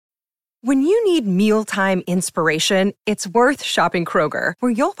When you need mealtime inspiration, it's worth shopping Kroger,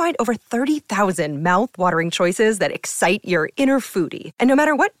 where you'll find over 30,000 mouth-watering choices that excite your inner foodie. And no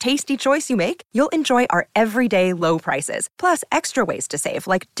matter what tasty choice you make, you'll enjoy our everyday low prices, plus extra ways to save,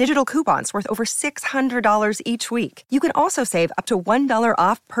 like digital coupons worth over $600 each week. You can also save up to $1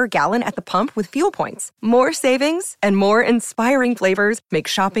 off per gallon at the pump with fuel points. More savings and more inspiring flavors make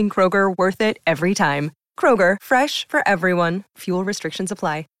shopping Kroger worth it every time. Kroger, fresh for everyone. Fuel restrictions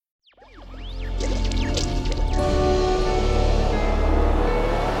apply.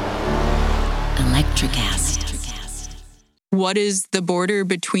 Electricast. What is the border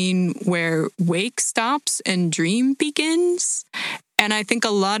between where wake stops and dream begins? And I think a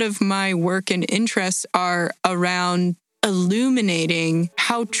lot of my work and interests are around illuminating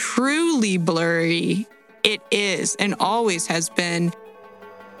how truly blurry it is and always has been.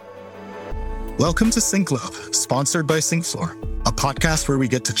 Welcome to Sync Love, sponsored by SyncFloor, a podcast where we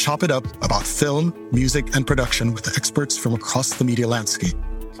get to chop it up about film, music, and production with experts from across the media landscape.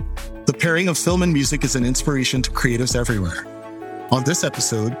 The pairing of film and music is an inspiration to creatives everywhere. On this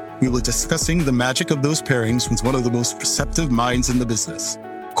episode, we will be discussing the magic of those pairings with one of the most perceptive minds in the business,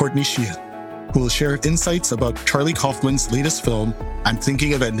 Courtney Sheehan, who will share insights about Charlie Kaufman's latest film, I'm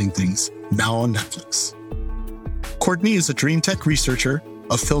Thinking of Ending Things, now on Netflix. Courtney is a dream tech researcher,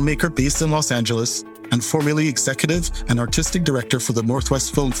 a filmmaker based in Los Angeles, and formerly executive and artistic director for the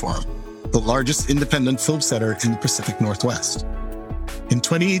Northwest Film Forum, the largest independent film center in the Pacific Northwest. In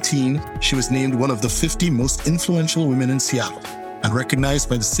 2018, she was named one of the 50 most influential women in Seattle and recognized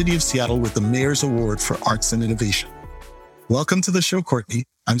by the City of Seattle with the Mayor's Award for Arts and Innovation. Welcome to the show, Courtney.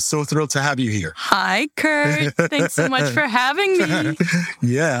 I'm so thrilled to have you here. Hi, Kurt. Thanks so much for having me.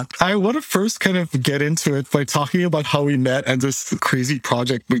 Yeah. I want to first kind of get into it by talking about how we met and this crazy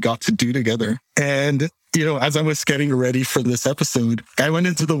project we got to do together. And as I was getting ready for this episode, I went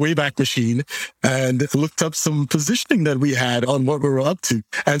into the Wayback Machine and looked up some positioning that we had on what we were up to.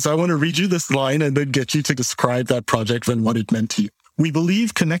 And so I want to read you this line and then get you to describe that project and what it meant to you. We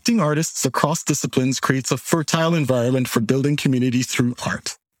believe connecting artists across disciplines creates a fertile environment for building community through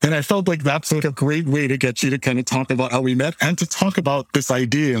art. And I felt like that's like a great way to get you to kind of talk about how we met and to talk about this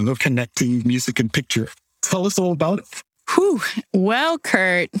idea of connecting music and picture. Tell us all about it. Whew. Well,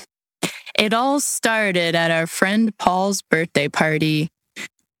 Kurt, it all started at our friend Paul's birthday party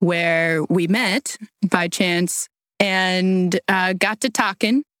where we met by chance and got to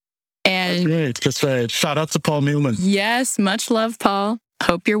talking. And That's right. Shout out to Paul Millman. Yes, much love, Paul.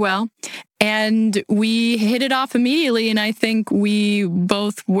 Hope you're well. And we hit it off immediately. And I think we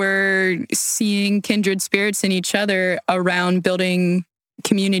both were seeing kindred spirits in each other around building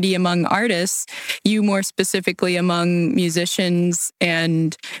community among artists, you more specifically among musicians,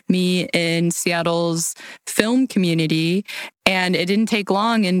 and me in Seattle's film community. And it didn't take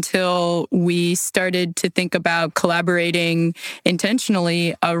long until we started to think about collaborating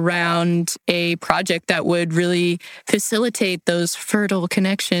intentionally around a project that would really facilitate those fertile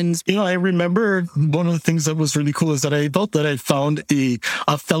connections. I remember one of the things that was really cool is that I felt that I found a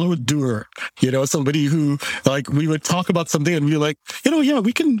fellow doer, somebody who we would talk about something and we were like,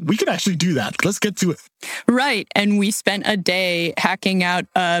 we can actually do that. Let's get to it. Right. And we spent a day hacking out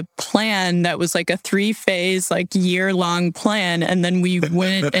a plan that was like a 3-phase, year-long plan. And then we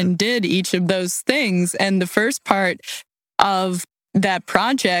went and did each of those things. And the first part of that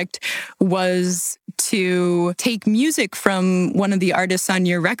project was to take music from one of the artists on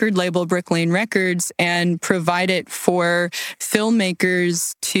your record label, Brick Lane Records, and provide it for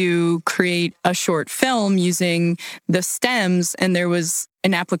filmmakers to create a short film using the stems. And there was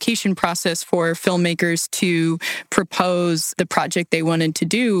an application process for filmmakers to propose the project they wanted to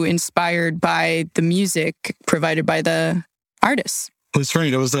do, inspired by the music provided by the artists. That's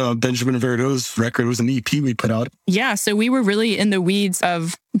right. It was Benjamin Verdo's record. It was an EP we put out. Yeah, so we were really in the weeds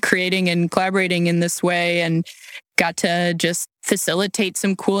of creating and collaborating in this way and got to just facilitate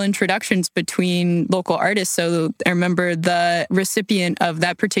some cool introductions between local artists. So I remember the recipient of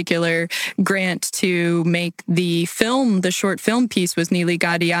that particular grant to make the short film piece was Neely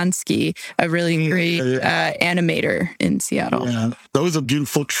Gadiansky, a really great animator in Seattle. Yeah, that was a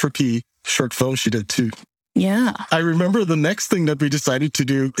beautiful, trippy short film she did too. Yeah. I remember the next thing that we decided to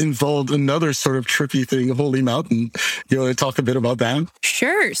do involved another sort of trippy thing, Holy Mountain. You want to talk a bit about that?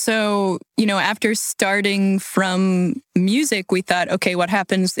 Sure. So, after starting from music, we thought, okay, what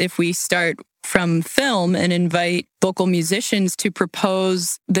happens if we start from film and invite local musicians to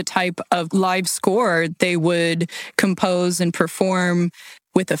propose the type of live score they would compose and perform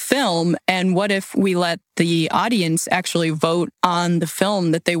with a film? And what if we let the audience actually vote on the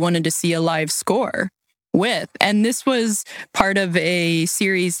film that they wanted to see a live score? with. And this was part of a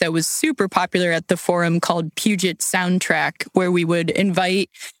series that was super popular at the forum called Puget Soundtrack, where we would invite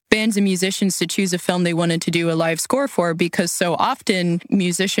bands and musicians to choose a film they wanted to do a live score for, because so often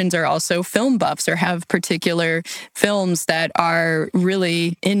musicians are also film buffs or have particular films that are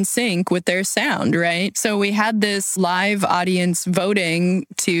really in sync with their sound, right? So we had this live audience voting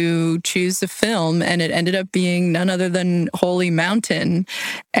to choose a film, and it ended up being none other than Holy Mountain.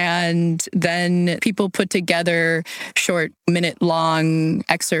 And then people put together short, minute-long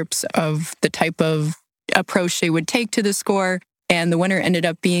excerpts of the type of approach they would take to the score. And the winner ended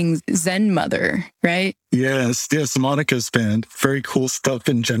up being Zen Mother, right? Yes, Monica's band. Very cool stuff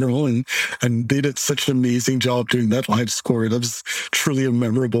in general. And they did such an amazing job doing that live score. That was truly a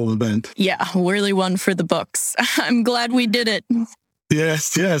memorable event. Yeah, really one for the books. I'm glad we did it.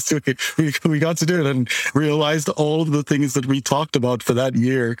 Yes. We got to do it and realized all of the things that we talked about for that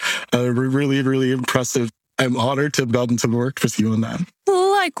year were really, really impressive. I'm honored to have gotten to work with you on that.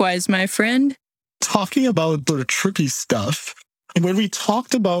 Likewise, my friend. Talking about the tricky stuff, when we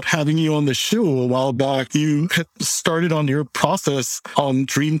talked about having you on the show a while back, you had started on your process on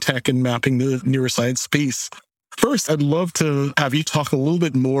dream tech and mapping the neuroscience space. First, I'd love to have you talk a little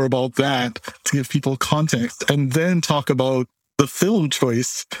bit more about that to give people context, and then talk about the film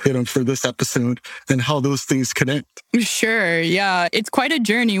choice, for this episode and how those things connect. Sure. Yeah. It's quite a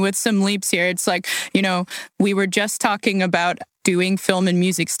journey with some leaps here. It's like, we were just talking about doing film and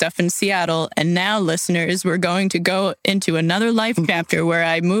music stuff in Seattle. And now, listeners, we're going to go into another life chapter where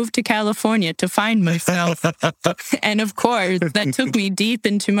I moved to California to find myself. And of course, that took me deep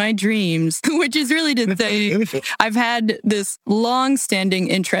into my dreams, which is really to say I've had this long-standing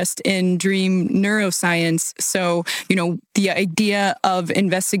interest in dream neuroscience. So, the idea of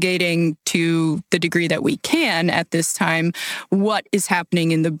investigating to the degree that we can at this time, what is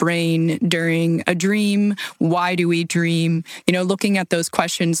happening in the brain during a dream? Why do we dream? Looking at those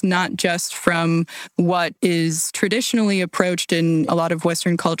questions, not just from what is traditionally approached in a lot of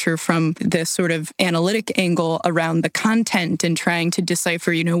Western culture from this sort of analytic angle around the content and trying to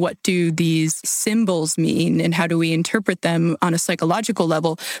decipher, what do these symbols mean and how do we interpret them on a psychological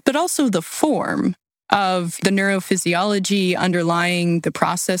level, but also the form of the neurophysiology underlying the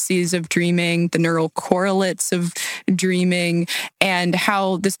processes of dreaming, the neural correlates of dreaming, and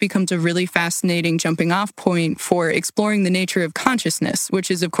how this becomes a really fascinating jumping off point for exploring the nature of consciousness, which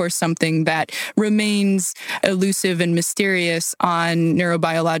is, of course, something that remains elusive and mysterious on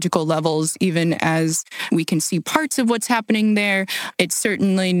neurobiological levels, even as we can see parts of what's happening there. It's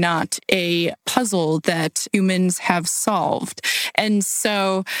certainly not a puzzle that humans have solved. And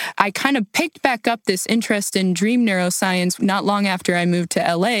so I kind of picked back up this interest in dream neuroscience not long after I moved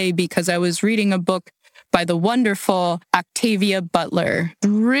to LA, because I was reading a book by the wonderful Octavia Butler,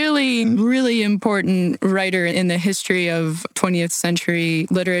 really, really important writer in the history of 20th century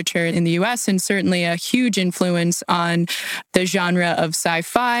literature in the US, and certainly a huge influence on the genre of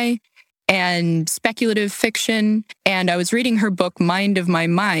sci-fi and speculative fiction. And I was reading her book, Mind of My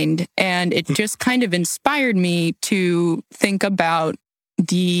Mind, and it just kind of inspired me to think about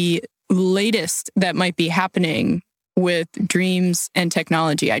the latest that might be happening with dreams and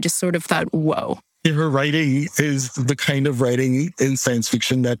technology. I just sort of thought, whoa. Her writing is the kind of writing in science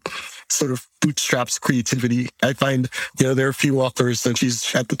fiction that sort of bootstraps creativity. I find, there are a few authors that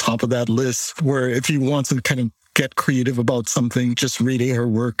she's at the top of that list where if you want to kind of get creative about something, just reading her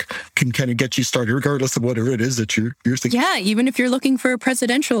work can kind of get you started, regardless of whatever it is that you're thinking. Yeah, even if you're looking for a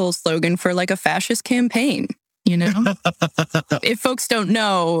presidential slogan for like a fascist campaign. If folks don't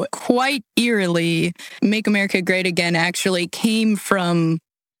know, quite eerily, Make America Great Again actually came from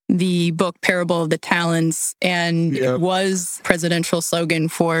the book Parable of the Talents, and it was presidential slogan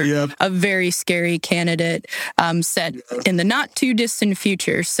for a very scary candidate set in the not too distant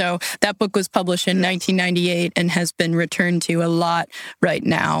future. So that book was published in 1998 and has been returned to a lot right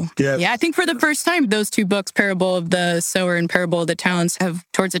now. Yeah, I think for the first time, those two books, Parable of the Sower and Parable of the Talents, have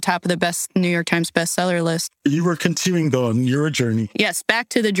towards the top of the best New York Times bestseller list. You were continuing though on your journey. Yes, back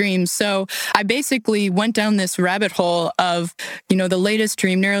to the dreams. So I basically went down this rabbit hole of, the latest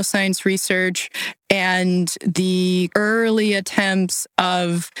dream neuroscience research and the early attempts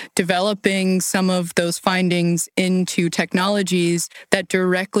of developing some of those findings into technologies that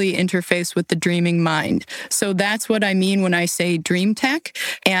directly interface with the dreaming mind. So that's what I mean when I say dream tech.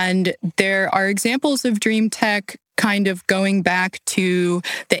 And there are examples of dream tech kind of going back to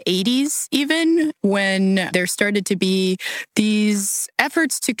the 80s, even when there started to be these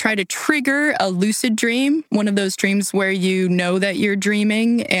efforts to try to trigger a lucid dream, one of those dreams where you know that you're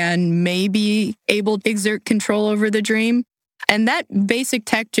dreaming and may be able to exert control over the dream. And that basic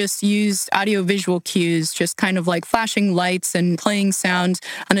tech just used audiovisual cues, just kind of like flashing lights and playing sounds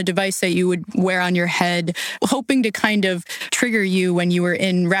on a device that you would wear on your head, hoping to kind of trigger you when you were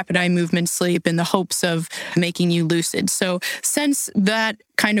in rapid eye movement sleep in the hopes of making you lucid. So since that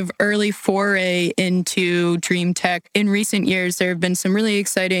kind of early foray into dream tech, in recent years, there have been some really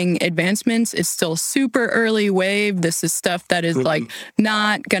exciting advancements. It's still super early wave. This is stuff that is like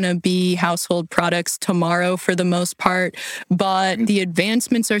not going to be household products tomorrow for the most part, but the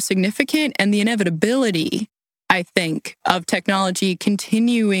advancements are significant, and the inevitability, I think, of technology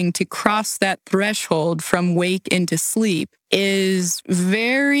continuing to cross that threshold from wake into sleep is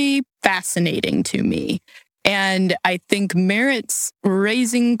very fascinating to me. And I think merits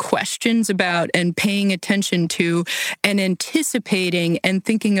raising questions about and paying attention to and anticipating and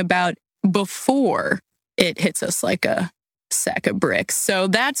thinking about before it hits us like a sack of bricks. So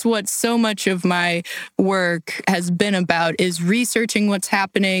that's what so much of my work has been about, is researching what's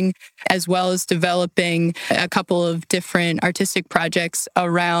happening, as well as developing a couple of different artistic projects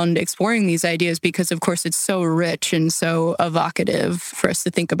around exploring these ideas, because of course it's so rich and so evocative for us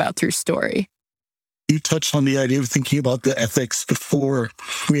to think about through story. You touched on the idea of thinking about the ethics before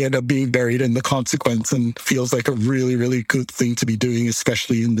we end up being buried in the consequence, and feels like a really, really good thing to be doing,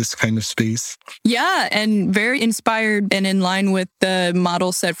 especially in this kind of space. Yeah, and very inspired and in line with the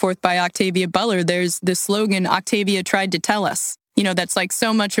model set forth by Octavia Butler. There's the slogan, Octavia tried to tell us. You know, that's like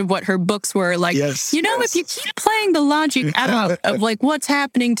so much of what her books were like. Yes, if you keep playing the logic out of like what's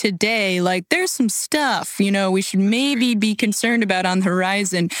happening today, like there's some stuff, we should maybe be concerned about on the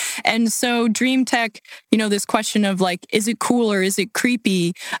horizon. And so dream tech, this question of like, is it cool or is it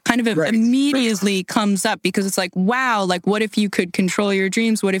creepy, kind of immediately comes up, because it's like, wow, like what if you could control your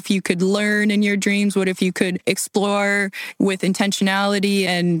dreams? What if you could learn in your dreams? What if you could explore with intentionality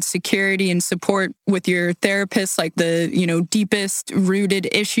and security and support with your therapist, like the, deepest rooted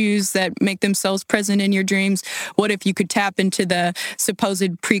issues that make themselves present in your dreams? What if you could tap into the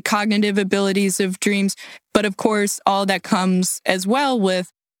supposed precognitive abilities of dreams? But of course, all that comes as well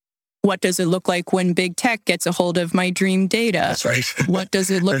with, what does it look like when big tech gets a hold of my dream data? That's right. What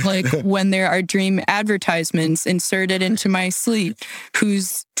does it look like when there are dream advertisements inserted into my sleep?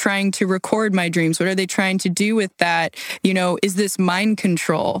 Who's trying to record my dreams? What are they trying to do with that? Is this mind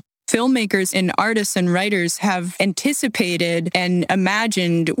control? Filmmakers and artists and writers have anticipated and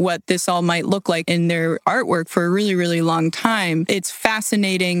imagined what this all might look like in their artwork for a really, really long time. It's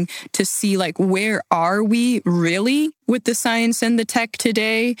fascinating to see, like, where are we really with the science and the tech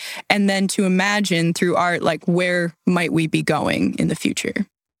today? And then to imagine through art, like, where might we be going in the future?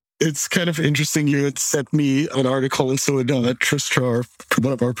 It's kind of interesting. You had sent me an article, and so had Tristra,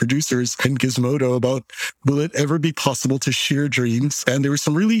 one of our producers, in Gizmodo, about will it ever be possible to share dreams? And there was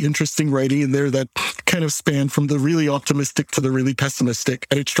some really interesting writing in there that kind of spanned from the really optimistic to the really pessimistic.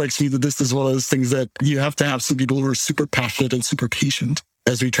 And it strikes me that this is one of those things that you have to have some people who are super passionate and super patient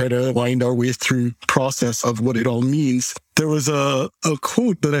as we try to wind our way through the process of what it all means. There was a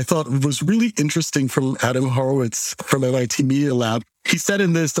quote that I thought was really interesting from Adam Horowitz from MIT Media Lab. He said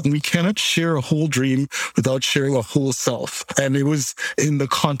in this that we cannot share a whole dream without sharing a whole self. And it was in the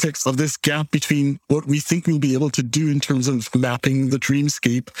context of this gap between what we think we'll be able to do in terms of mapping the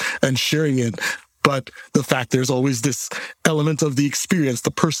dreamscape and sharing it, but the fact there's always this element of the experience,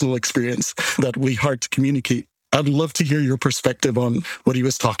 the personal experience, that we hard to communicate. I'd love to hear your perspective on what he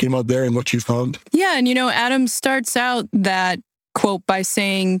was talking about there and what you found. Yeah, and Adam starts out that quote by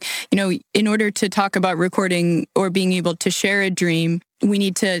saying, in order to talk about recording or being able to share a dream, we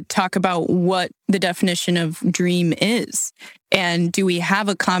need to talk about what the definition of dream is. And do we have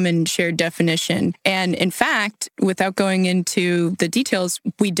a common shared definition? And in fact, without going into the details,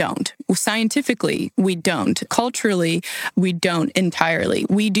 we don't. Scientifically, we don't. Culturally, we don't entirely.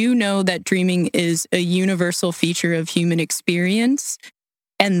 We do know that dreaming is a universal feature of human experience,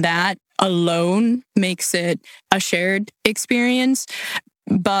 and that alone makes it a shared experience.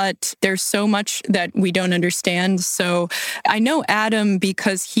 But there's so much that we don't understand. So I know Adam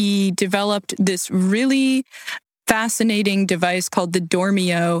because he developed this really fascinating device called the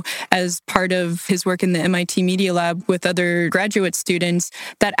Dormio as part of his work in the MIT Media Lab with other graduate students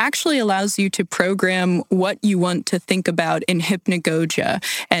that actually allows you to program what you want to think about in hypnagogia.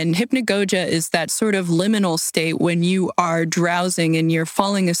 And hypnagogia is that sort of liminal state when you are drowsing and you're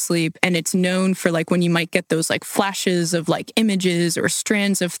falling asleep. And it's known for like when you might get those like flashes of like images or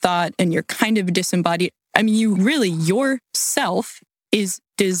strands of thought and you're kind of disembodied. I mean, yourself is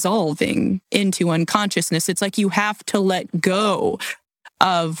dissolving into unconsciousness. It's like you have to let go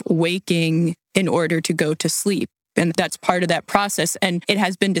of waking in order to go to sleep. And that's part of that process. And it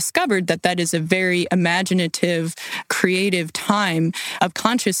has been discovered that that is a very imaginative, creative time of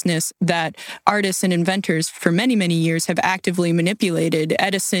consciousness that artists and inventors for many, many years have actively manipulated.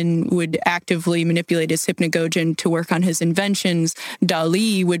 Edison would actively manipulate his hypnagogic to work on his inventions.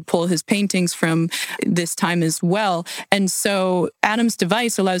 Dali would pull his paintings from this time as well. And so Adam's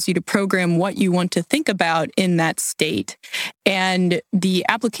device allows you to program what you want to think about in that state. And the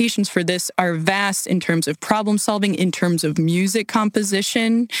applications for this are vast in terms of problem solving, in terms of music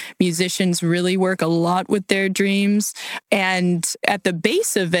composition. Musicians really work a lot with their dreams. And at the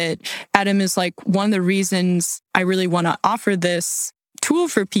base of it, Adam is like, one of the reasons I really want to offer this tool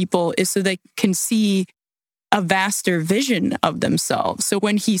for people is so they can see a vaster vision of themselves. So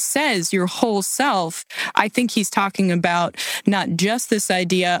when he says your whole self, I think he's talking about not just this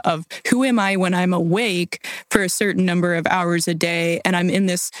idea of who am I when I'm awake for a certain number of hours a day, and I'm in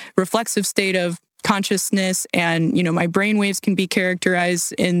this reflexive state of consciousness, and my brainwaves can be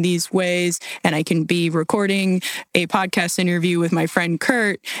characterized in these ways, and I can be recording a podcast interview with my friend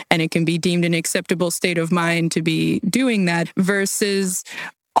Kurt, and it can be deemed an acceptable state of mind to be doing that, versus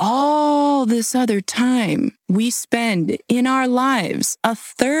all this other time we spend in our lives, a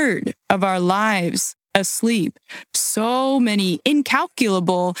third of our lives asleep, so many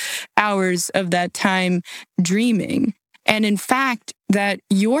incalculable hours of that time dreaming. And in fact, that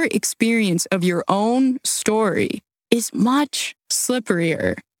your experience of your own story is much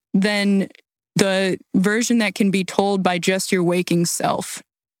slipperier than the version that can be told by just your waking self.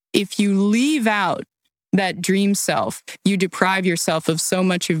 If you leave out that dream self, you deprive yourself of so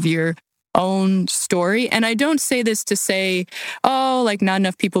much of your own story. And I don't say this to say, not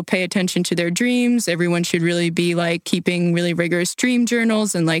enough people pay attention to their dreams. Everyone should really be keeping really rigorous dream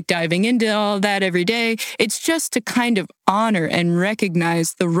journals and diving into all of that every day. It's just to kind of honor and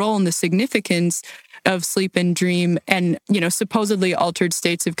recognize the role and the significance of sleep and dream and, supposedly altered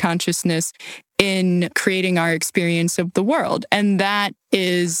states of consciousness in creating our experience of the world. And that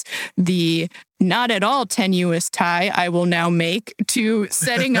is the not at all tenuous tie I will now make to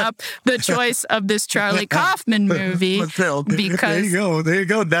setting up the choice of this Charlie Kaufman movie. Because there you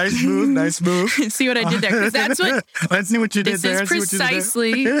go. Nice move. See what I did there? Because that's what. Let's see what you did there.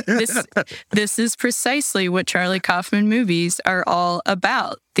 This is precisely what Charlie Kaufman movies are all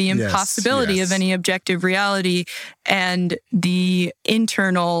about. The impossibility of any objective reality and the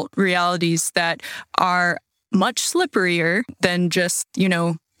internal realities that are much slipperier than just,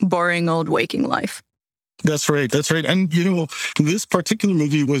 boring old waking life. That's right. And, this particular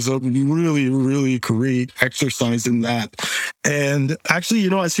movie was a really, really great exercise in that. And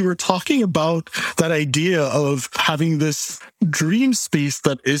actually, as you were talking about that idea of having this dream space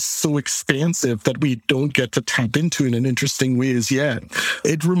that is so expansive that we don't get to tap into in an interesting way as yet,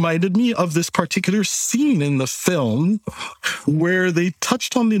 it reminded me of this particular scene in the film where they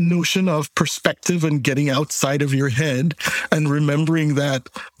touched on the notion of perspective and getting outside of your head and remembering that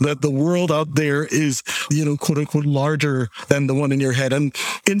the world out there is, quote unquote, larger than the one in your head. And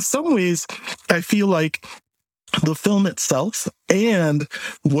in some ways, I feel like the film itself and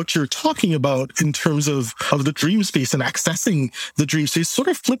what you're talking about in terms of the dream space and accessing the dream space sort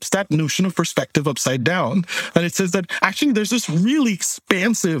of flips that notion of perspective upside down. And it says that actually there's this really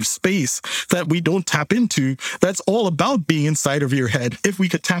expansive space that we don't tap into that's all about being inside of your head. If we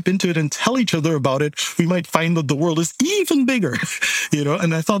could tap into it and tell each other about it, we might find that the world is even bigger,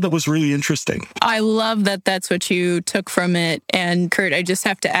 and I thought that was really interesting. I love that that's what you took from it. And Kurt, I just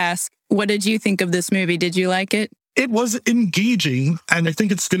have to ask, what did you think of this movie? Did you like it? It was engaging, and I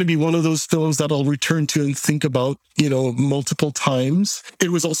think it's going to be one of those films that I'll return to and think about, multiple times.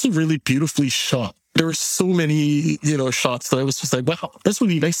 It was also really beautifully shot. There were so many, shots that I was just like, wow, that's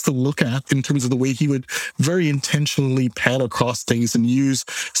really nice to look at in terms of the way he would very intentionally pan across things and use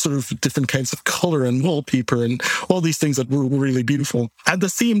sort of different kinds of color and wallpaper and all these things that were really beautiful. At the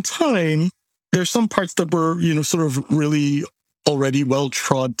same time, there's some parts that were, sort of really already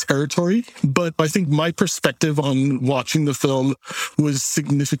well-trod territory. But I think my perspective on watching the film was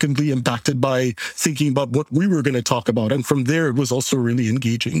significantly impacted by thinking about what we were going to talk about. And from there, it was also really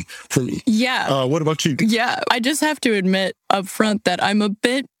engaging for me. Yeah. What about you? Yeah. I just have to admit up front that I'm a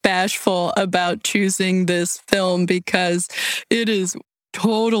bit bashful about choosing this film because it is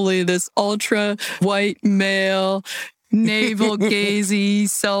totally this ultra white male navel-gazy,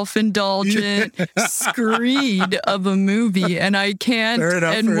 self-indulgent screed of a movie, and I can't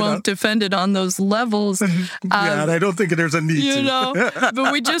won't defend it on those levels. And I don't think there's a need to.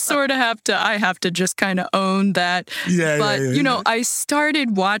 But we just sort of I have to just kind of own that. I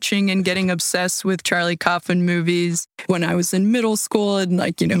started watching and getting obsessed with Charlie Kaufman movies when I was in middle school and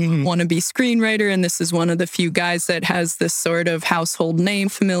wannabe screenwriter. And this is one of the few guys that has this sort of household name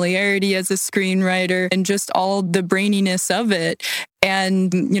familiarity as a screenwriter and just all the braininess of it.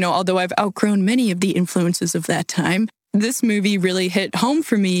 And, although I've outgrown many of the influences of that time, this movie really hit home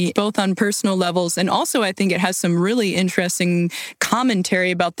for me, both on personal levels. And also, I think it has some really interesting commentary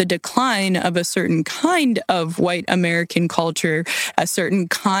about the decline of a certain kind of white American culture, a certain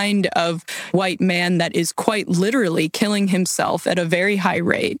kind of white man that is quite literally killing himself at a very high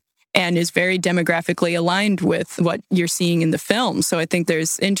rate and is very demographically aligned with what you're seeing in the film. So I think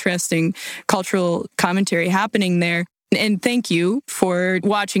there's interesting cultural commentary happening there. And thank you for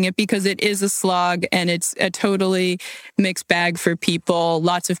watching it, because it is a slog and it's a totally mixed bag for people.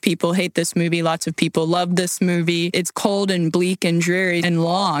 Lots of people hate this movie. Lots of people love this movie. It's cold and bleak and dreary and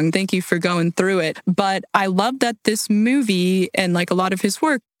long. Thank you for going through it. But I love that this movie, and like a lot of his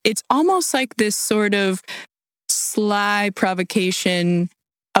work, it's almost like this sort of sly provocation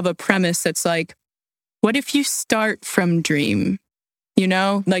of a premise that's like, what if you start from dream?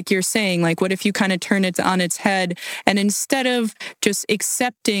 Like you're saying, like, what if you kind of turn it on its head, and instead of just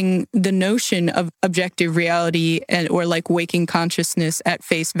accepting the notion of objective reality or like waking consciousness at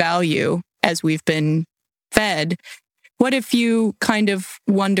face value as we've been fed, what if you kind of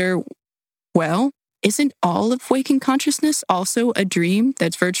wonder, well, isn't all of waking consciousness also a dream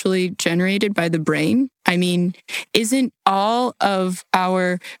that's virtually generated by the brain? I mean, isn't all of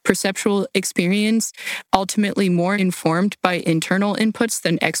our perceptual experience ultimately more informed by internal inputs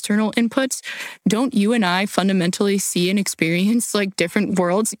than external inputs? Don't you and I fundamentally see and experience like different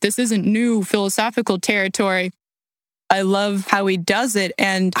worlds? This isn't new philosophical territory. I love how he does it.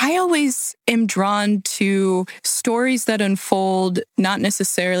 And I always am drawn to stories that unfold not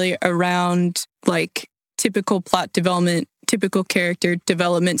necessarily around like typical plot development, typical character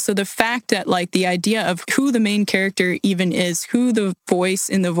development. So the fact that like the idea of who the main character even is, who the voice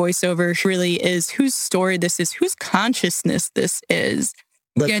in the voiceover really is, whose story this is, whose consciousness this is,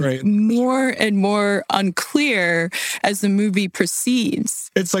 That's right. more and more unclear as the movie proceeds.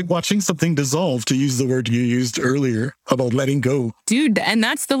 It's like watching something dissolve, to use the word you used earlier about letting go. Dude, and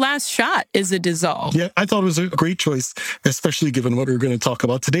that's the last shot, is a dissolve. Yeah, I thought it was a great choice, especially given what we're going to talk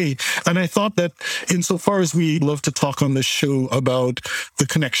about today. And I thought that insofar as we love to talk on this show about the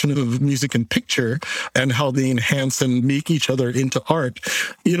connection of music and picture and how they enhance and make each other into art,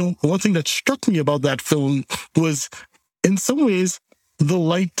 one thing that struck me about that film was, in some ways, the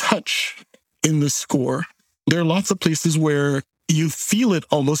light touch in the score. There are lots of places where you feel it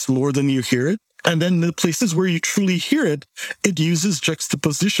almost more than you hear it. And then the places where you truly hear it, it uses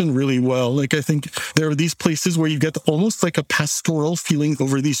juxtaposition really well. Like, I think there are these places where you get almost like a pastoral feeling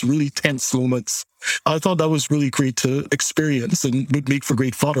over these really tense moments. I thought that was really great to experience and would make for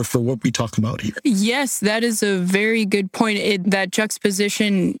great fodder for what we talk about here. Yes, that is a very good point. That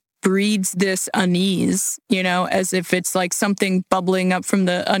juxtaposition breeds this unease, as if it's like something bubbling up from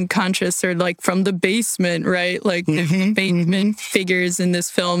the unconscious or like from the basement, right? Like the basement figures in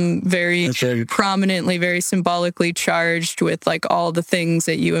this film very prominently, very symbolically charged with like all the things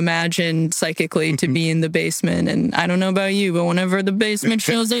that you imagine psychically to be in the basement. And I don't know about you, but whenever the basement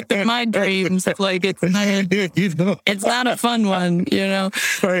shows up in my dreams, like it's not a fun one,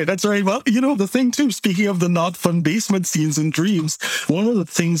 Right, that's right. Well, the thing too, speaking of the not fun basement scenes in dreams, one of the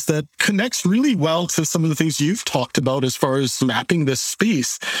things that connects really well to some of the things you've talked about as far as mapping this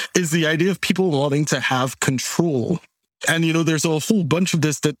space is the idea of people wanting to have control. And, there's a whole bunch of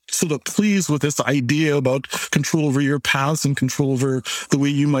this that sort of plays with this idea about control over your paths and control over the way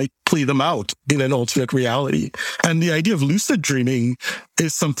you might play them out in an alternate reality. And the idea of lucid dreaming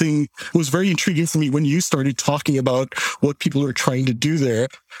is something that was very intriguing for me when you started talking about what people are trying to do there.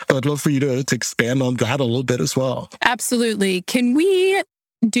 I'd love for you to expand on that a little bit as well. Absolutely. Can we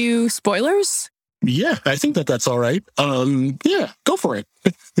do spoilers? Yeah, I think that's all right. Yeah, go for it.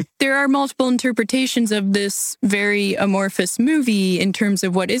 There are multiple interpretations of this very amorphous movie in terms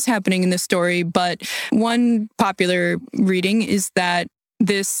of what is happening in the story, but one popular reading is that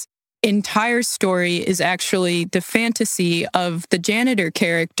this entire story is actually the fantasy of the janitor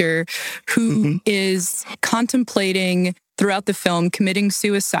character who is contemplating throughout the film committing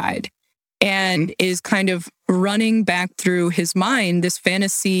suicide. And is kind of running back through his mind this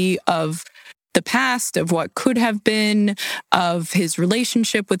fantasy of the past, of what could have been, of his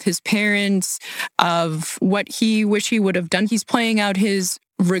relationship with his parents, of what he wish he would have done. He's playing out his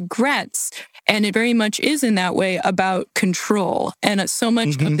regrets. And it very much is in that way about control. And so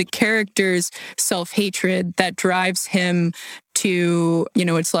much of the character's self-hatred that drives him to,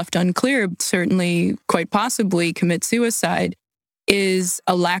 it's left unclear, certainly quite possibly commit suicide, is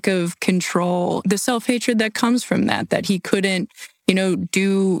a lack of control. The self-hatred that comes from that he couldn't,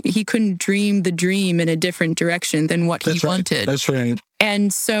 he couldn't dream the dream in a different direction than what he wanted. That's right.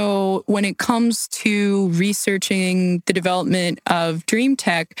 And so when it comes to researching the development of dream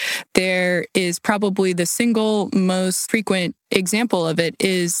tech, there is probably the single most frequent example of it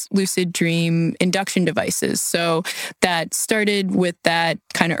is lucid dream induction devices. So that started with that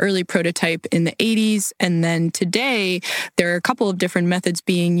kind of early prototype in the 80s. And then today, there are a couple of different methods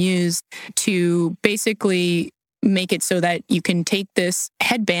being used to basically make it so that you can take this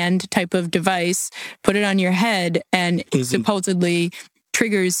headband type of device, put it on your head, and it supposedly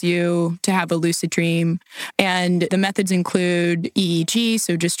triggers you to have a lucid dream. And the methods include EEG,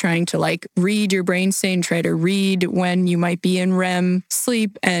 so just trying to read your brain state, try to read when you might be in REM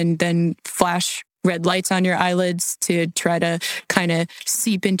sleep, and then flash red lights on your eyelids to try to kind of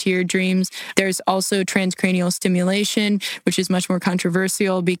seep into your dreams. There's also transcranial stimulation, which is much more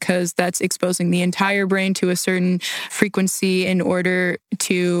controversial because that's exposing the entire brain to a certain frequency in order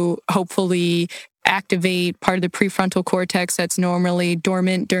to hopefully activate part of the prefrontal cortex that's normally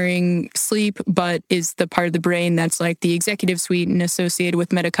dormant during sleep, but is the part of the brain that's like the executive suite and associated with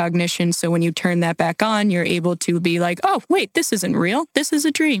metacognition. So when you turn that back on, you're able to be like, oh, wait, this isn't real. This is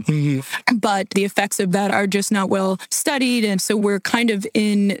a dream. Mm-hmm. But the effects of that are just not well studied. And so we're kind of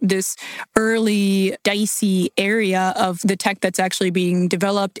in this early dicey area of the tech that's actually being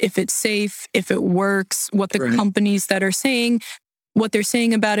developed, if it's safe, if it works, what the companies that are saying, what they're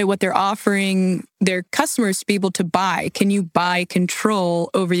saying about it, what they're offering their customers to be able to buy. Can you buy control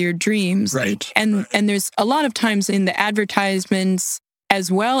over your dreams? Right. And there's a lot of times in the advertisements, as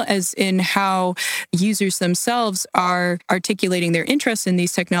well as in how users themselves are articulating their interest in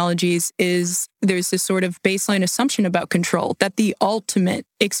these technologies, is there's this sort of baseline assumption about control, that the ultimate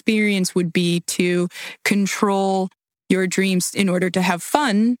experience would be to control your dreams in order to have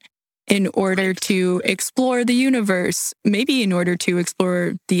fun, in order to explore the universe, maybe in order to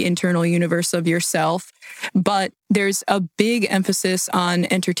explore the internal universe of yourself. But there's a big emphasis on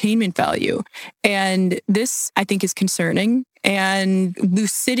entertainment value. And this, I think, is concerning. And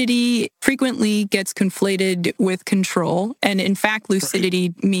lucidity frequently gets conflated with control. And in fact,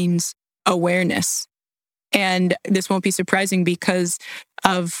 lucidity means awareness. And this won't be surprising because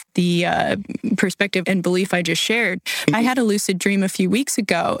of the perspective and belief I just shared. I had a lucid dream a few weeks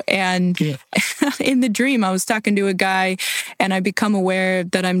ago, and in the dream, I was talking to a guy, and I become aware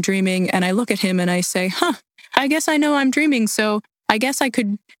that I'm dreaming, and I look at him and I say, I guess I know I'm dreaming, so I guess I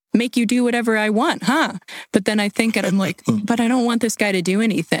could make you do whatever I want, But then I think, and I'm like, but I don't want this guy to do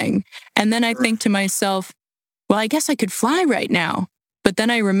anything. And then I think to myself, well, I guess I could fly right now. But then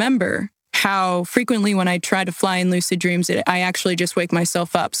I remember how frequently when I try to fly in lucid dreams, I actually just wake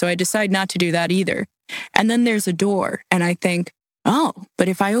myself up. So I decide not to do that either. And then there's a door, and I think, oh, but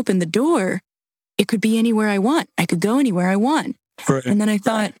if I open the door, it could be anywhere I want. I could go anywhere I want. Right. And then I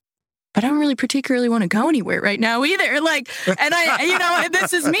thought, but I don't really particularly want to go anywhere right now either. And I,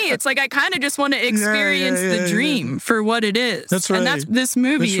 this is me. It's like, I kind of just want to experience the dream for what it is. That's right. And this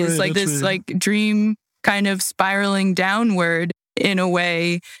movie is like this dream kind of spiraling downward in a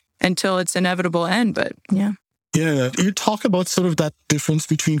way until its inevitable end. But yeah. Yeah, you talk about sort of that difference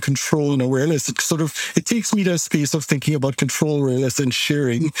between control and awareness. It takes me to a space of thinking about control, awareness, and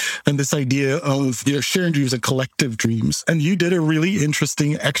sharing, and this idea of sharing dreams and collective dreams. And you did a really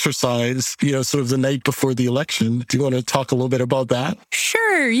interesting exercise, sort of the night before the election. Do you want to talk a little bit about that?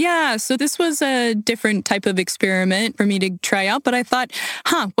 Sure, yeah. So this was a different type of experiment for me to try out, but I thought,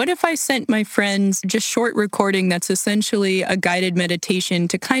 what if I sent my friends just short recording that's essentially a guided meditation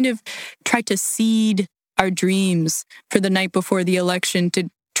to kind of try to seed our dreams for the night before the election, to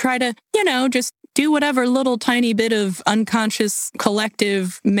try to, just do whatever little tiny bit of unconscious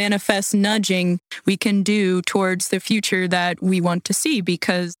collective manifest nudging we can do towards the future that we want to see,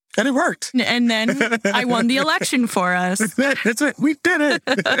 because... And it worked. And then I won the election for us. That's it. We did it.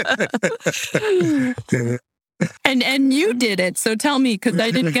 And you did it. So tell me, because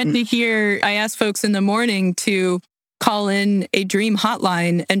I didn't get to hear, I asked folks in the morning to call in a dream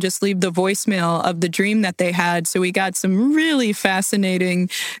hotline and just leave the voicemail of the dream that they had. So we got some really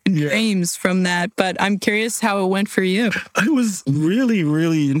fascinating dreams from that. But I'm curious how it went for you. It was really,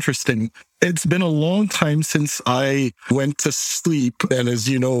 really interesting. It's been a long time since I went to sleep. And as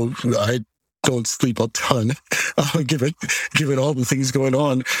you know, I don't sleep a ton, given all the things going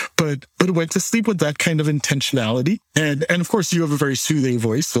on. But went to sleep with that kind of intentionality. And of course, you have a very soothing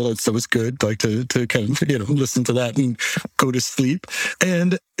voice, so that was good, like to kind of, listen to that and go to sleep.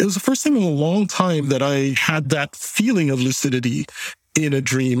 And it was the first time in a long time that I had that feeling of lucidity in a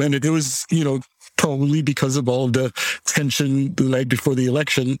dream. And it was, probably because of all of the tension the night before the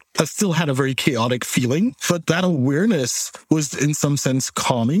election, I still had a very chaotic feeling. But that awareness was in some sense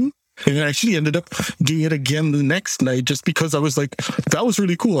calming. And I actually ended up doing it again the next night just because I was like, that was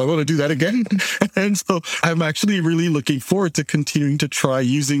really cool. I want to do that again. And so I'm actually really looking forward to continuing to try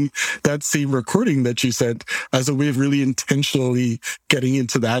using that same recording that you said as a way of really intentionally getting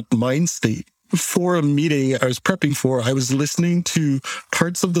into that mind state. For a meeting I was prepping for, I was listening to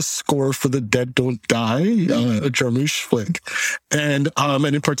parts of the score for The Dead Don't Die, a Jarmusch flick. And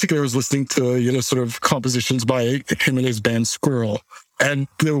in particular, I was listening to, sort of compositions by him and his band Squirrel. And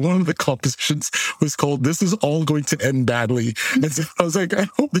one of the compositions was called "This Is All Going to End Badly." And so I was like, I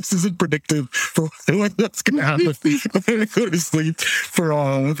hope this isn't predictive for what's going to happen. I'm going to go to sleep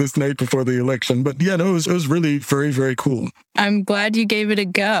for this night before the election. But yeah, no, it was really very, very cool. I'm glad you gave it a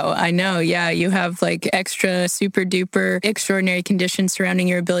go. I know, yeah, you have like extra super duper extraordinary conditions surrounding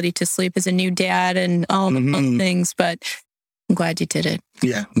your ability to sleep as a new dad and all the things, but I'm glad you did it.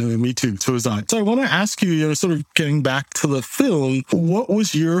 Yeah, no, me too. So was I. So I want to ask you, sort of getting back to the film, what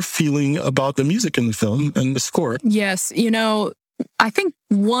was your feeling about the music in the film and the score? Yes, I think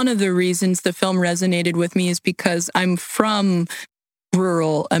one of the reasons the film resonated with me is because I'm from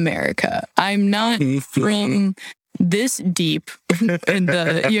rural America. I'm not from this deep in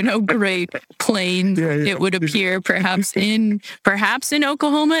the Great Plains. It would appear perhaps in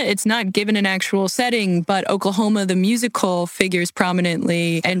Oklahoma. It's not given an actual setting, but Oklahoma the musical figures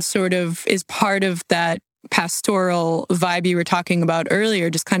prominently and sort of is part of that pastoral vibe you were talking about earlier,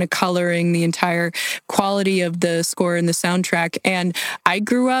 just kind of coloring the entire quality of the score and the soundtrack. And I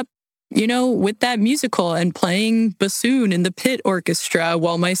grew up with that musical and playing bassoon in the pit orchestra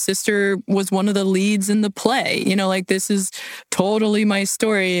while my sister was one of the leads in the play. This is totally my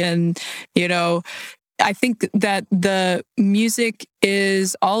story. And, I think that the music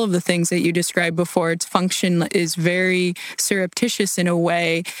is all of the things that you described before. Its function is very surreptitious in a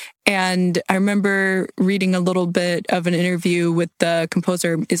way. And I remember reading a little bit of an interview with the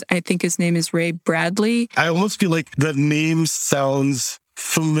composer. I think his name is Ray Bradley. I almost feel like the name sounds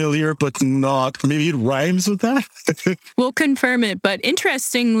familiar, but not. Maybe it rhymes with that. We'll confirm it. But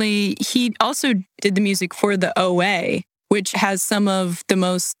interestingly, he also did the music for the OA, which has some of the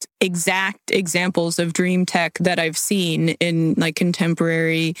most exact examples of dream tech that I've seen in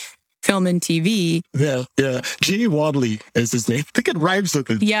contemporary film and TV. Yeah. Jay Wadley is his name. I think it rhymes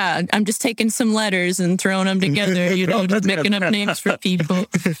with it. Yeah, I'm just taking some letters and throwing them together, just making up names for people.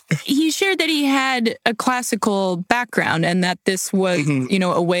 He shared that he had a classical background and that this was,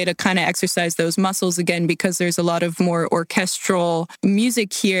 a way to kind of exercise those muscles again, because there's a lot of more orchestral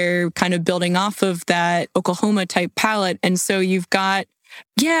music here, kind of building off of that Oklahoma type palette. And so you've got,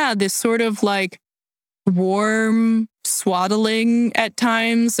 this sort of warm swaddling at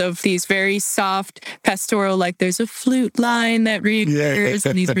times of these very soft pastoral, there's a flute line that reoccurs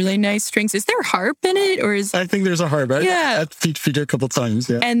and these really nice strings. Is there harp in it, or is? I think there's a harp. That featured a couple times.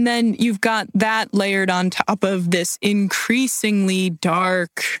 Yeah, and then you've got that layered on top of this increasingly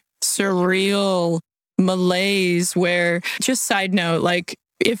dark, surreal malaise. Where, just side note,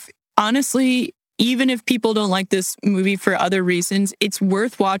 if honestly, even if people don't like this movie for other reasons, it's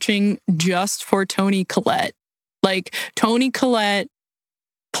worth watching just for Toni Collette. Toni Collette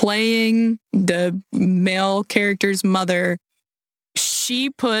playing the male character's mother,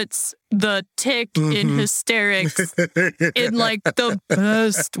 she puts the tick in hysterics in the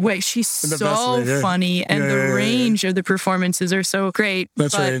best way. She's so funny, and the range of the performances are so great.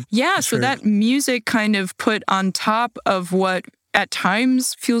 That's right. Yeah, so that music kind of put on top of what at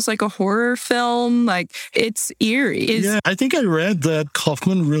times feels like a horror film. It's eerie. I think I read that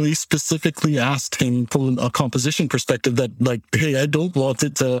Kaufman really specifically asked him from a composition perspective that hey, I don't want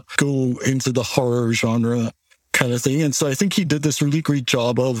it to go into the horror genre kind of thing. And so I think he did this really great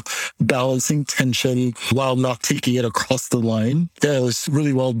job of balancing tension while not taking it across the line. Yeah, it was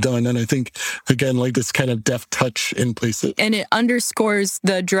really well done. And I think, again, this kind of deft touch in places. And it underscores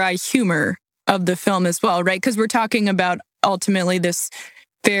the dry humor of the film as well, right? Because we're talking about ultimately this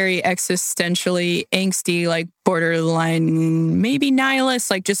very existentially angsty, borderline, maybe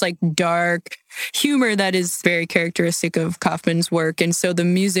nihilist, just dark humor that is very characteristic of Kaufman's work. And so the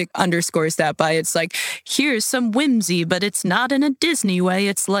music underscores that by it's here's some whimsy, but it's not in a Disney way.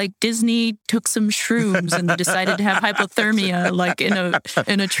 It's Disney took some shrooms and decided to have hypothermia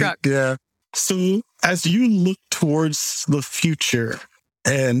in a truck. Yeah. So as you look towards the future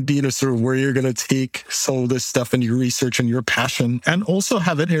and, sort of where you're going to take some of this stuff and your research and your passion and also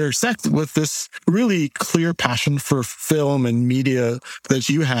have it intersect with this really clear passion for film and media that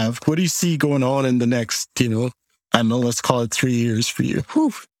you have, what do you see going on in the next, I don't know, let's call it 3 years for you?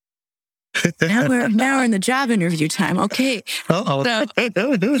 Whew. Now we're in the job interview time. Okay. Uh-oh.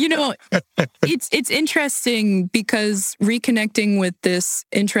 So, it's interesting because reconnecting with this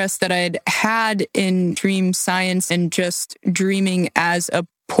interest that I'd had in dream science and just dreaming as a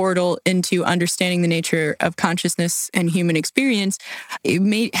portal into understanding the nature of consciousness and human experience,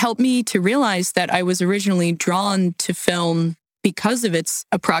 it helped me to realize that I was originally drawn to film because of its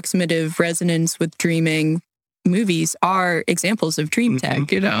approximative resonance with dreaming. Movies are examples of dream tech,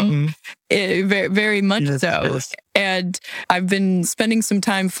 very, very much so. Yes. And I've been spending some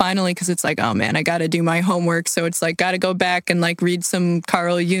time finally, because it's like, oh man, I got to do my homework. So it's like, got to go back and like read some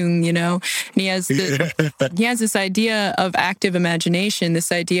Carl Jung, And he has this idea of active imagination,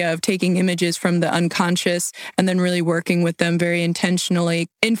 this idea of taking images from the unconscious and then really working with them very intentionally.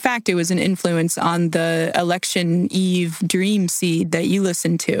 In fact, it was an influence on the Election Eve dream seed that you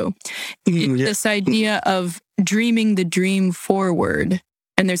listened to. This idea of dreaming the dream forward.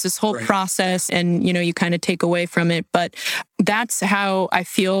 And there's this whole process and, you kind of take away from it. But that's how I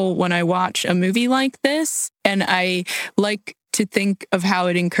feel when I watch a movie like this. And I like to think of how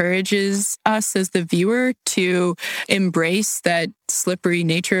it encourages us as the viewer to embrace that slippery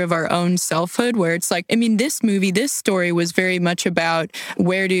nature of our own selfhood, where it's like, this story was very much about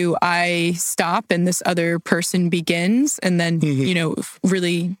where do I stop and this other person begins. And then,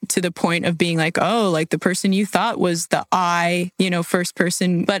 really to the point of being like, oh, like the person you thought was the I, first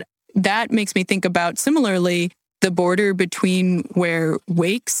person. But that makes me think about similarly the border between where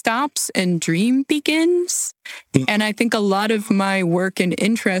wake stops and dream begins. And I think a lot of my work and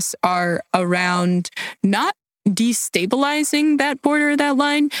interests are around not destabilizing that border, that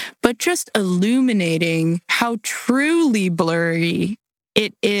line, but just illuminating how truly blurry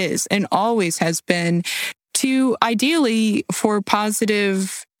it is and always has been, to ideally for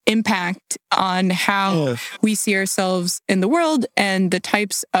positive impact on how we see ourselves in the world and the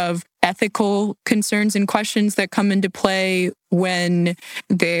types of ethical concerns and questions that come into play when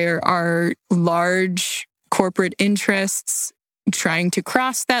there are large corporate interests trying to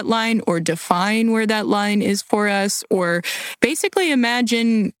cross that line or define where that line is for us, or basically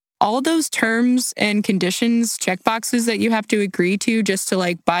imagine all those terms and conditions, checkboxes that you have to agree to just to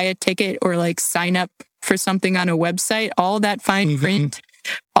like buy a ticket or like sign up for something on a website, all that fine print,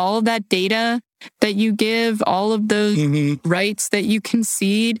 all of that data that you give, all of those rights that you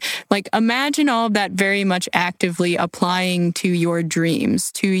concede. Like imagine all of that very much actively applying to your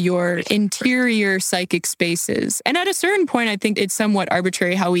dreams, to your interior psychic spaces. And at a certain point, I think it's somewhat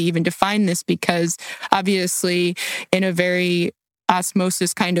arbitrary how we even define this, because obviously in a very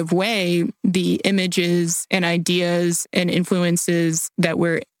osmosis kind of way, the images and ideas and influences that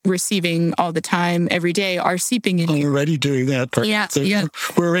we're receiving all the time, every day, are seeping in. We're already doing that.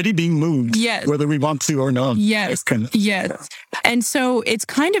 We're already being moved, whether we want to or not. Yes. And so it's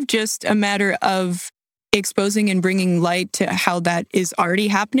kind of just a matter of exposing and bringing light to how that is already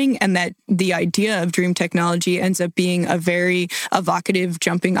happening, and that the idea of dream technology ends up being a very evocative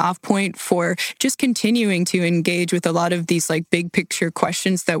jumping off point for just continuing to engage with a lot of these like big picture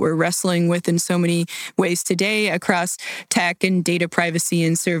questions that we're wrestling with in so many ways today across tech and data privacy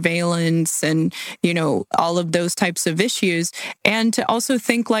and surveillance and, all of those types of issues. And to also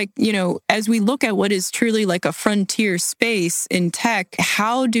think like, as we look at what is truly like a frontier space in tech,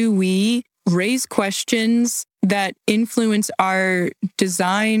 how do we raise questions that influence our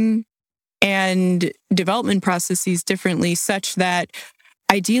design and development processes differently, such that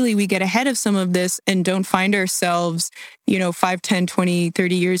ideally we get ahead of some of this and don't find ourselves, 5, 10, 20,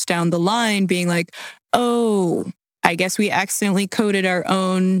 30 years down the line being like, oh, I guess we accidentally coded our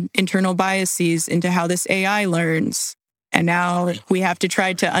own internal biases into how this AI learns. And now we have to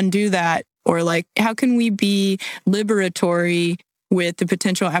try to undo that. Or like, how can we be liberatory with the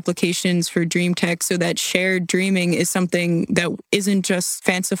potential applications for dream tech so that shared dreaming is something that isn't just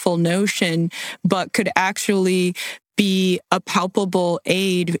fanciful notion, but could actually be a palpable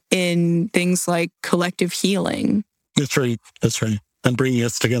aid in things like collective healing. That's right. And bringing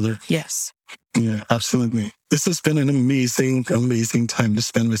us together. Yes. Yeah, absolutely. This has been an amazing, amazing time to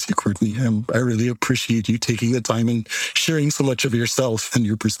spend with you, Courtney. I really appreciate you taking the time and sharing so much of yourself and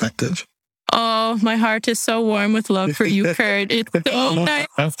your perspective. Oh, Oh, my heart is so warm with love for you, Kurt. It's so nice.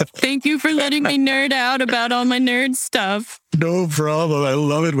 Thank you for letting me nerd out about all my nerd stuff. No problem. I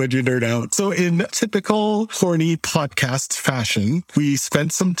love it when you nerd out. So in typical horny podcast fashion, we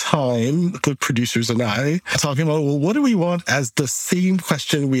spent some time, the producers and I, talking about, well, what do we want as the same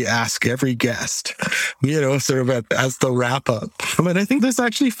question we ask every guest, sort of as the wrap up. And I think this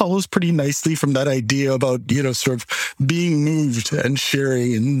actually follows pretty nicely from that idea about, sort of being moved and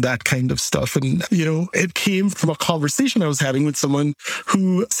sharing and that kind of stuff. And, it came from a conversation I was having with someone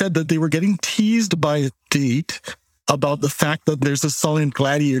who said that they were getting teased by a date about the fact that there's a song in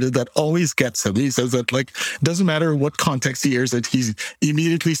Gladiator that always gets him. He says that, doesn't matter what context he hears it, he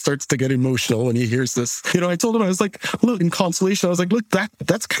immediately starts to get emotional when he hears this. I told him, I was like, look, in consolation, I was like, look,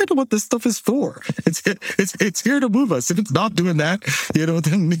 that's kind of what this stuff is for. It's here to move us. If it's not doing that,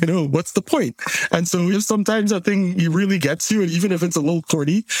 then, what's the point? And so if sometimes a thing really gets you, and even if it's a little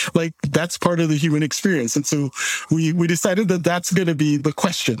corny, that's part of the human experience. And so we decided that that's going to be the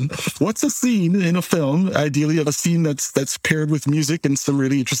question. What's a scene in a film, ideally a scene that's paired with music in some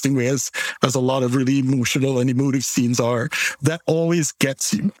really interesting ways, as a lot of really emotional and emotive scenes are, that always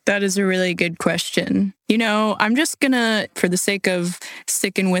gets you? That is a really good question. I'm just going to, for the sake of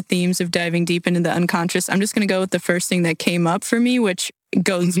sticking with themes of diving deep into the unconscious, I'm just going to go with the first thing that came up for me, which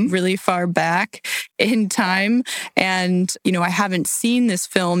goes really far back in time. And, I haven't seen this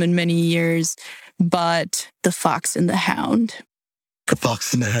film in many years, but The Fox and the Hound. The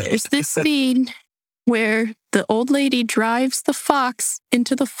Fox and the Hound. There's this scene where the old lady drives the fox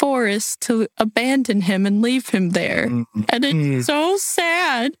into the forest to abandon him and leave him there. And it's so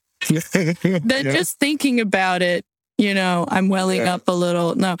sad that just thinking about it, I'm welling up a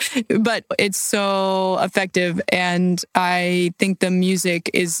little. No, but it's so effective. And I think the music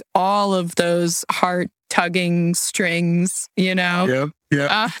is all of those heart-tugging strings, Yeah.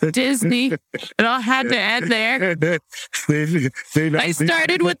 Disney. It all had to end there. I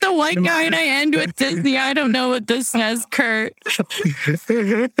started with the white guy and I end with Disney. I don't know what this says, Kurt.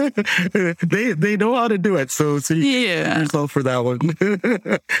 They know how to do it. So you yourself for that one.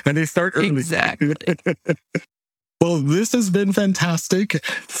 And they start early. Exactly. Well, this has been fantastic.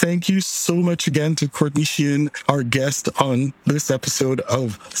 Thank you so much again to Courtney Sheehan, our guest on this episode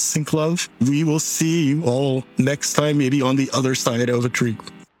of Sync Love. We will see you all next time, maybe on the other side of a tree.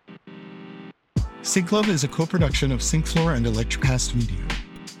 Sync Love is a co-production of Syncfloor and Electrocast Media.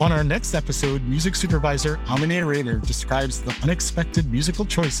 On our next episode, music supervisor Amine Rayner describes the unexpected musical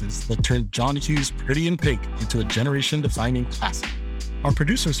choices that turned John Hughes' Pretty in Pink into a generation-defining classic. Our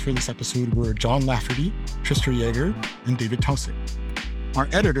producers for this episode were John Lafferty, Tristra Yeager, and David Taussig. Our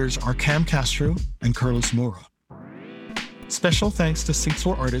editors are Cam Castro and Carlos Mora. Special thanks to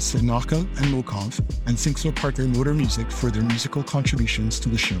Syncfloor artists Inaka and Mokov and Syncfloor partner Motor Music for their musical contributions to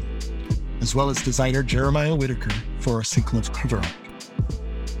the show, as well as designer Jeremiah Whitaker for our Sync Love cover art.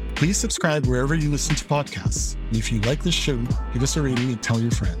 Please subscribe wherever you listen to podcasts. And if you like this show, give us a rating and tell your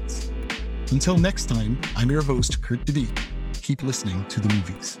friends. Until next time, I'm your host, Kurt DeVee. Keep listening to the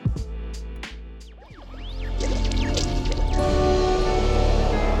movies.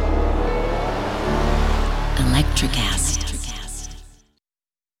 Electrocast.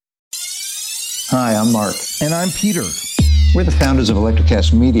 Hi, I'm Mark. And I'm Peter. We're the founders of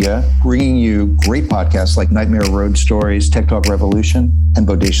Electrocast Media, bringing you great podcasts like Nightmare Road Stories, Tech Talk Revolution, and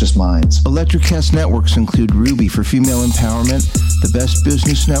Bodacious Minds. Electrocast networks include Ruby for female empowerment, the Best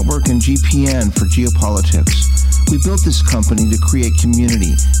Business Network, and GPN for geopolitics. We built this company to create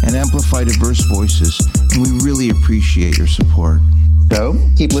community and amplify diverse voices, and we really appreciate your support. So,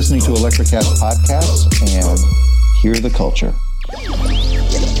 keep listening to Electrocast podcasts and hear the culture.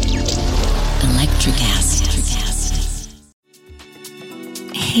 Electrocast.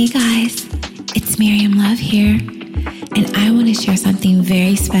 Hey guys, it's Miriam Love here, and I want to share something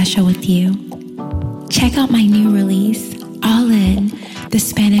very special with you. Check out my new release, All In, the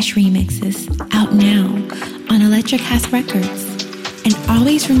Spanish remixes, out now on Electrocast Records. And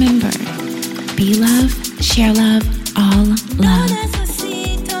always remember, be love, share love, all love.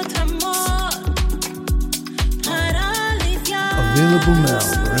 Available now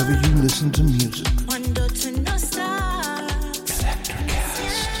wherever you listen to